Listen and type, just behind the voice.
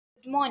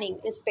Good morning,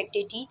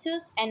 respected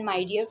teachers and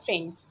my dear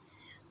friends.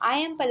 I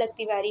am Palak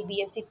Tiwari,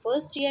 BSc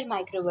First Year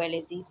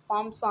Microbiology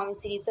from Swami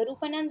Sri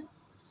Sarupanand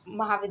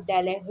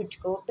Mahavidyalaya,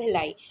 Hutko,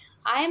 Bhilai.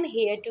 I am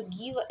here to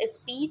give a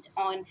speech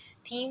on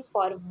theme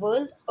for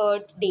World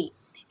Earth Day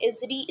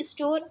is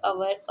Restore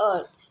Our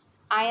Earth.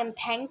 I am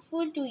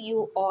thankful to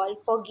you all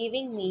for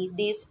giving me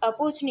this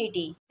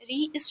opportunity.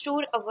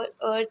 Restore Our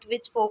Earth,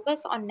 which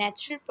focus on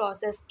natural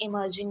process,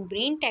 emerging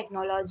green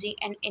technology,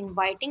 and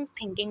inviting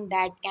thinking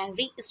that can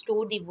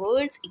restore the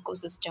world's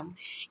ecosystem.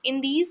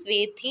 In this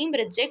way, theme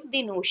reject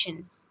the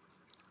notion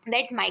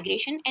that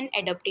migration and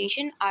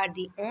adaptation are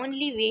the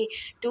only way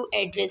to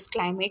address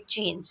climate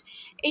change.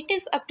 It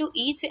is up to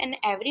each and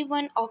every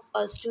one of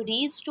us to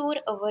restore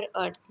our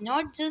earth,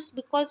 not just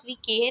because we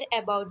care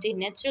about the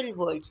natural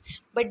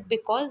worlds, but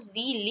because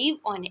we live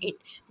on it.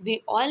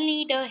 We all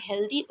need a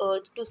healthy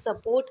earth to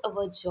support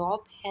our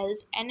job, health,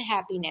 and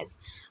happiness.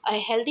 A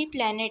healthy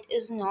planet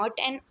is not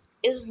an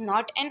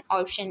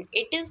option,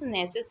 it is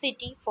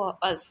necessity for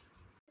us.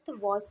 Earth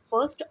was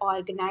first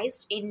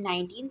organized in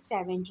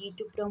 1970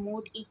 to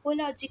promote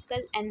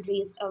ecological and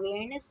raise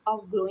awareness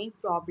of growing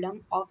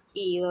problem of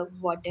air,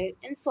 water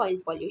and soil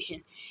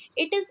pollution.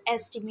 It is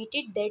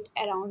estimated that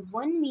around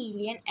 1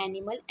 million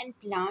animal and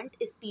plant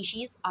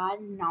species are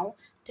now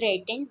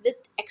threatened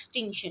with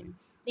extinction.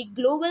 The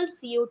global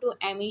CO2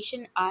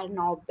 emissions are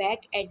now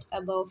back at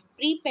above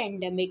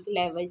pre-pandemic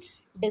level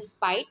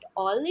despite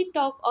all the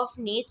talk of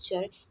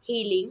nature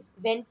healing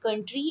when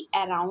countries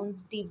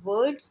around the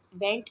world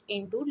went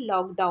into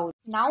lockdown.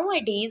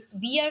 Nowadays,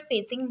 we are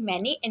facing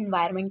many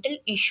environmental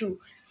issues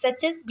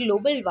such as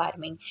global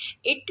warming.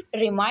 It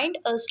reminds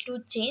us to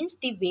change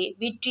the way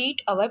we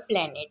treat our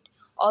planet.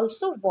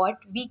 Also, what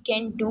we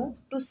can do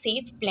to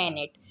save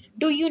planet.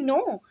 Do you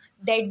know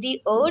that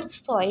the Earth's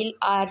soil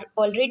are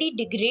already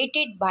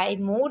degraded by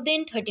more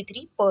than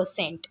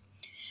 33%?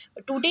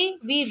 Today,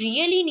 we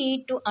really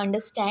need to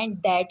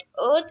understand that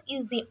Earth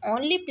is the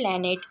only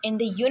planet in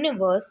the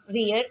universe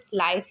where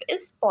life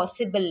is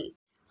possible.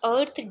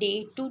 Earth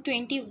Day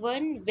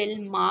 221 will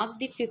mark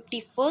the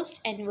 51st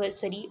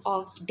anniversary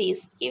of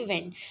this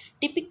event.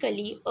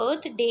 Typically,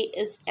 Earth Day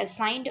is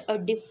assigned a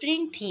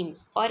different theme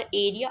or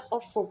area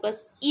of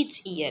focus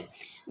each year.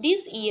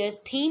 This year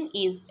theme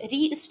is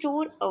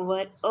Restore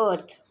Our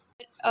Earth.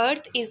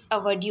 Earth is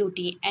our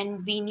duty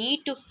and we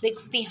need to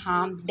fix the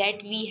harm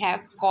that we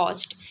have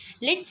caused.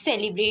 Let's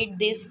celebrate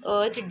this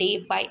Earth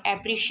Day by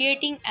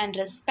appreciating and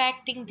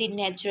respecting the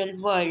natural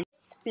world.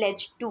 Let's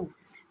pledge to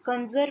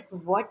conserve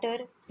water,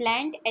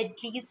 plant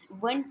at least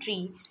one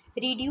tree,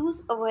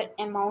 reduce our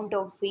amount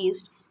of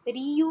waste,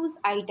 reuse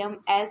item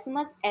as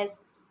much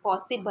as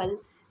possible,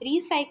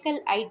 recycle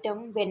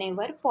item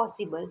whenever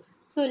possible.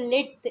 So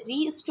let's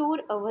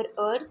restore our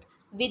earth.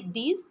 With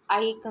this,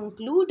 I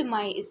conclude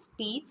my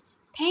speech.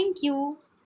 Thank you.